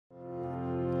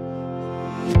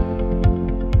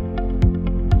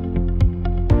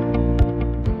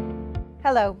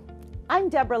Hello, I'm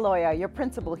Deborah Loya, your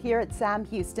principal here at Sam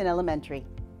Houston Elementary.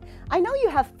 I know you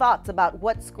have thoughts about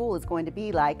what school is going to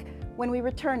be like when we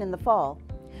return in the fall.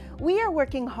 We are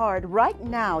working hard right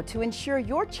now to ensure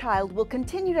your child will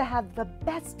continue to have the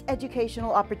best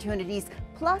educational opportunities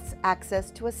plus access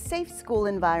to a safe school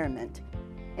environment.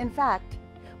 In fact,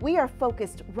 we are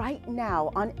focused right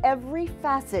now on every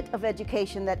facet of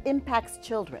education that impacts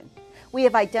children. We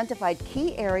have identified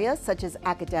key areas such as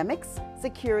academics,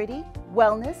 security,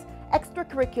 wellness,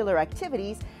 extracurricular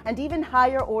activities, and even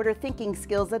higher order thinking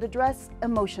skills that address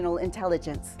emotional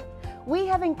intelligence. We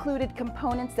have included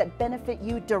components that benefit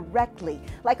you directly,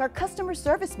 like our customer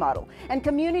service model and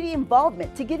community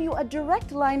involvement to give you a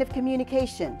direct line of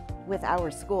communication with our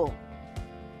school.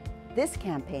 This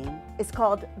campaign is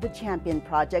called the Champion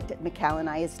Project at McAllen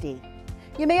ISD.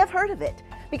 You may have heard of it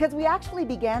because we actually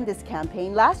began this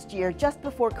campaign last year just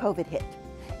before COVID hit.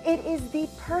 It is the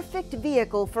perfect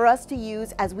vehicle for us to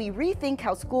use as we rethink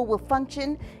how school will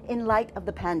function in light of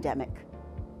the pandemic.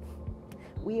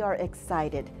 We are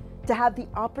excited to have the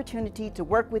opportunity to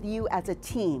work with you as a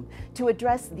team to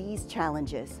address these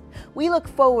challenges. We look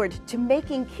forward to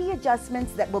making key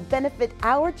adjustments that will benefit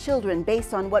our children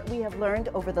based on what we have learned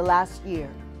over the last year.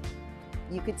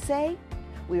 You could say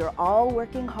we are all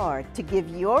working hard to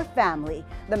give your family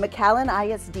the McAllen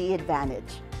ISD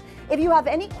advantage. If you have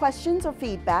any questions or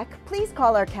feedback, please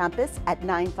call our campus at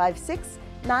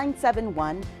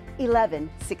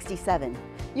 956-971-1167.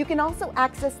 You can also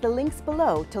access the links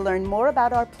below to learn more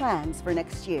about our plans for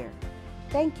next year.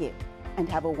 Thank you, and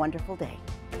have a wonderful day.